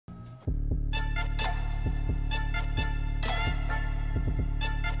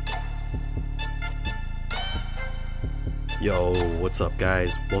Yo, what's up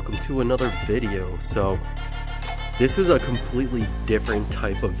guys? Welcome to another video. So this is a completely different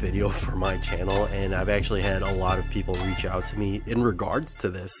type of video for my channel, and I've actually had a lot of people reach out to me in regards to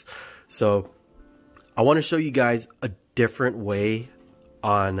this. So I want to show you guys a different way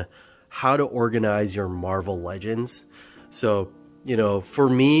on how to organize your Marvel Legends. So, you know, for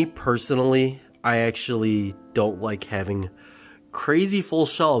me personally, I actually don't like having crazy full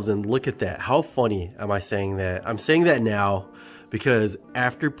shelves. And look at that. How funny am I saying that? I'm saying that now because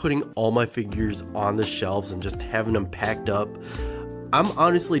after putting all my figures on the shelves and just having them packed up, I'm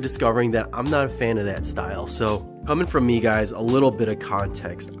honestly discovering that I'm not a fan of that style. So coming from me guys, a little bit of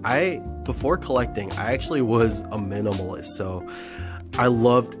context. Before collecting, I actually was a minimalist. So I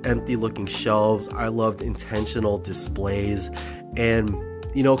loved empty looking shelves. I loved intentional displays, and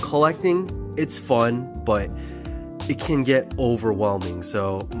you know, collecting, it's fun, but it can get overwhelming.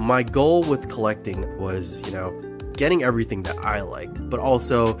 So my goal with collecting was, you know, getting everything that I liked, but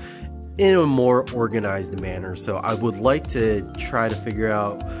also in a more organized manner. So I would like to try to figure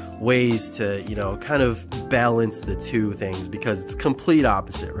out ways to, you know, kind of balance the two things, because it's complete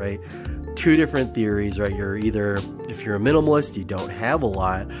opposite, right? Two different theories, right? You're either, if you're a minimalist, you don't have a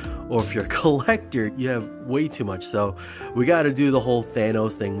lot, or if you're a collector, you have way too much. So we got to do the whole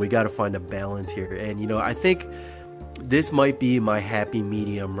Thanos thing. We got to find a balance here. And, you know, I think this might be my happy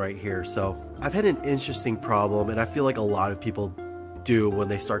medium right here. So I've had an interesting problem, and I feel like a lot of people do when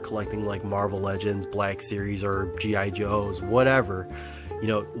they start collecting like Marvel Legends, Black Series, or G.I. Joes, whatever. You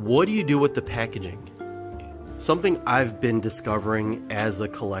know, what do you do with the packaging? Something I've been discovering as a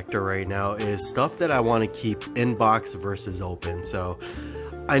collector right now is stuff that I want to keep in box versus open. So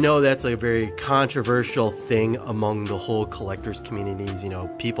I know that's a very controversial thing among the whole collectors communities. You know,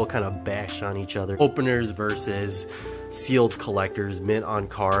 people kind of bash on each other. Openers versus sealed collectors, mint on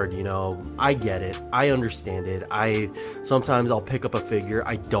card. You know, I get it. I understand it. Sometimes I'll pick up a figure,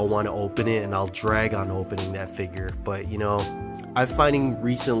 I don't want to open it, and I'll drag on opening that figure. But you know, I'm finding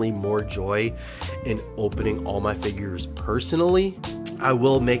recently more joy in opening all my figures personally. I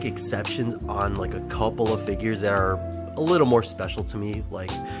will make exceptions on like a couple of figures that are a little more special to me.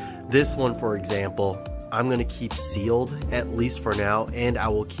 Like this one, for example, I'm going to keep sealed, at least for now, and I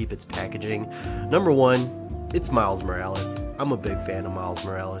will keep its packaging. Number one, it's Miles Morales. I'm a big fan of Miles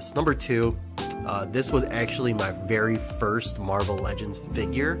Morales. Number two, this was actually my very first Marvel Legends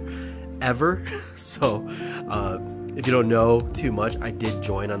figure ever. So if you don't know too much, I did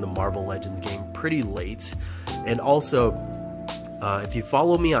join on the Marvel Legends game pretty late. And also, if you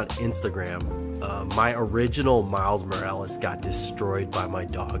follow me on Instagram, my original Miles Morales got destroyed by my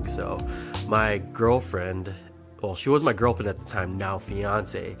dog. So my girlfriend, well, she was my girlfriend at the time, now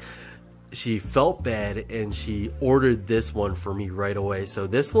fiance, she felt bad and she ordered this one for me right away. So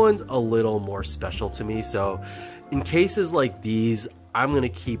this one's a little more special to me. So in cases like these, I'm gonna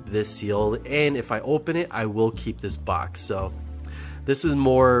keep this sealed, and if I open it, I will keep this box. So this is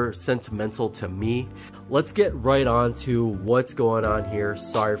more sentimental to me. Let's get right on to what's going on here.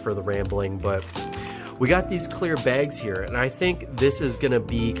 Sorry for the rambling, but we got these clear bags here, and I think this is gonna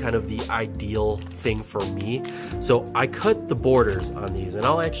be kind of the ideal thing for me. So I cut the borders on these, and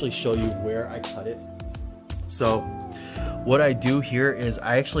I'll actually show you where I cut it. So what I do here is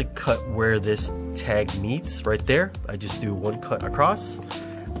I actually cut where this tag meets right there. I just do one cut across,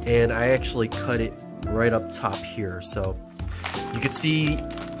 and I actually cut it right up top here. So you can see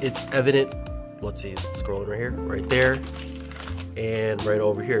it's evident. Let's see, scrolling right here, right there, and right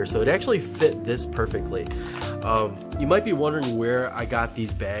over here. So it actually fit this perfectly. You might be wondering where I got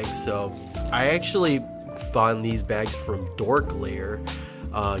these bags. So I actually found these bags from Dorklair.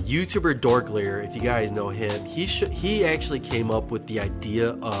 YouTuber Dorklair, if you guys know him, he actually came up with the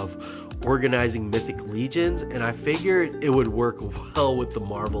idea of organizing Mythic Legions, and I figured it would work well with the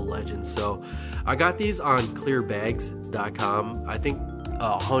Marvel Legends. So I got these on clearbags.com. I think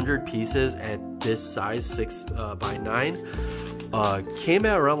 100 pieces at this size, 6x9, came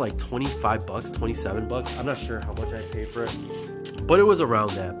out around like 25 bucks, 27 bucks. I'm not sure how much I paid for it, but it was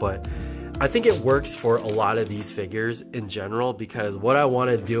around that. But I think it works for a lot of these figures in general, because what I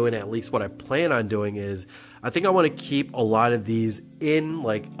want to do, and at least what I plan on doing, is I think I want to keep a lot of these in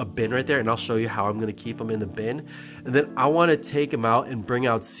like a bin right there, and I'll show you how I'm going to keep them in the bin. And then I want to take them out and bring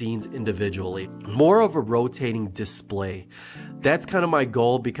out scenes individually. More of a rotating display. That's kind of my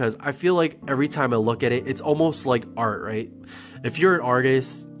goal, because I feel like every time I look at it, it's almost like art, right? If you're an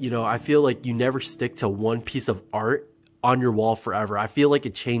artist, you know, I feel like you never stick to one piece of art on your wall forever. I feel like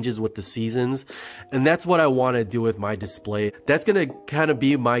it changes with the seasons, and that's what I want to do with my display. That's gonna kind of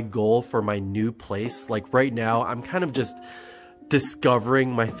be my goal for my new place. Like right now, I'm kind of just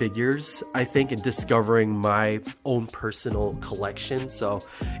discovering my figures, I think, and discovering my own personal collection. So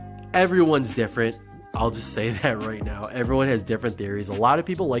everyone's different. I'll just say that right now. Everyone has different theories. A lot of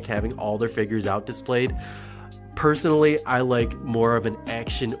people like having all their figures out displayed. Personally, I like more of an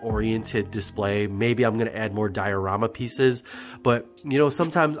action-oriented display. Maybe I'm gonna add more diorama pieces, but you know,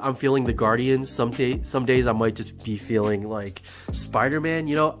 sometimes I'm feeling the Guardians. Some days I might just be feeling like Spider-Man.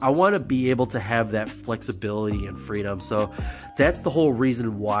 You know, I want to be able to have that flexibility and freedom. So that's the whole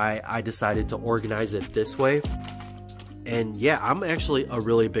reason why I decided to organize it this way. And yeah, I'm actually a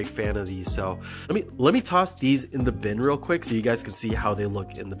really big fan of these. So let me toss these in the bin real quick so you guys can see how they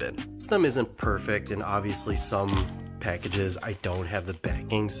look in the bin. Some isn't perfect, and obviously some packages I don't have the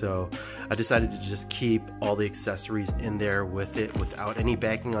backing, so I decided to just keep all the accessories in there with it without any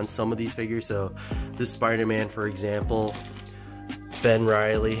backing on some of these figures. So this Spider-Man, for example, Ben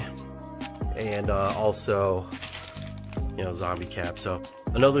Reilly, and also, you know, Zombie Cap. So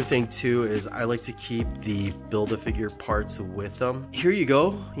another thing too is I like to keep the Build-A-Figure parts with them. Here you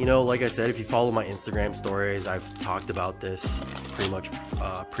go. You know, like I said, if you follow my Instagram stories, I've talked about this pretty much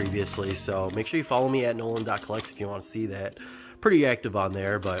previously. So make sure you follow me at Nolan.collects if you want to see that. Pretty active on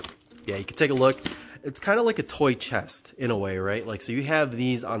there, but yeah, you can take a look. It's kind of like a toy chest in a way, right? Like, so you have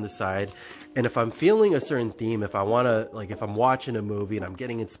these on the side, and if I'm feeling a certain theme, if I want to, like, if I'm watching a movie and I'm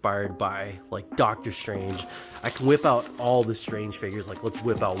getting inspired by like Doctor Strange, I can whip out all the Strange figures. Like, let's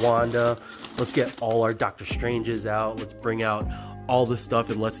whip out Wanda, let's get all our Doctor Stranges out, let's bring out all the stuff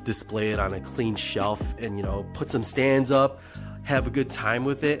and let's display it on a clean shelf, and you know, put some stands up, have a good time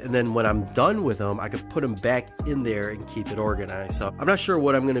with it, and then when I'm done with them, I can put them back in there and keep it organized. So I'm not sure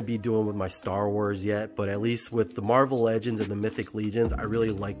what I'm going to be doing with my Star Wars yet, but at least with the Marvel Legends and the Mythic Legions, I really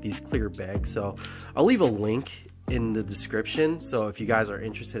like these clear bags. So I'll leave a link in the description, so if you guys are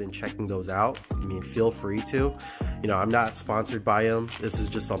interested in checking those out, I mean, feel free to. You know, I'm not sponsored by them. This is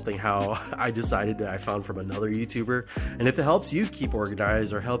just something how I decided that I found from another YouTuber, and if it helps you keep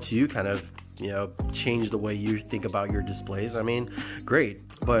organized or helps you kind of, you know, change the way you think about your displays, I mean, great.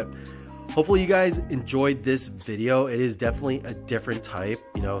 But hopefully you guys enjoyed this video. It is definitely a different type,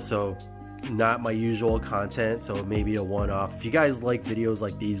 you know, so not my usual content, so maybe a one-off. If you guys like videos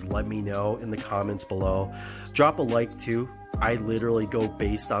like these, let me know in the comments below. Drop a like too. I literally go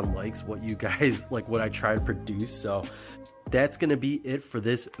based on likes, what you guys like, what I try to produce. So that's gonna be it for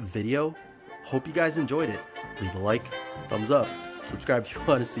this video. Hope you guys enjoyed it. Leave a like, thumbs up, subscribe if you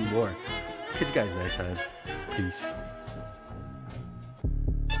want to see more. Catch you guys next time. Peace.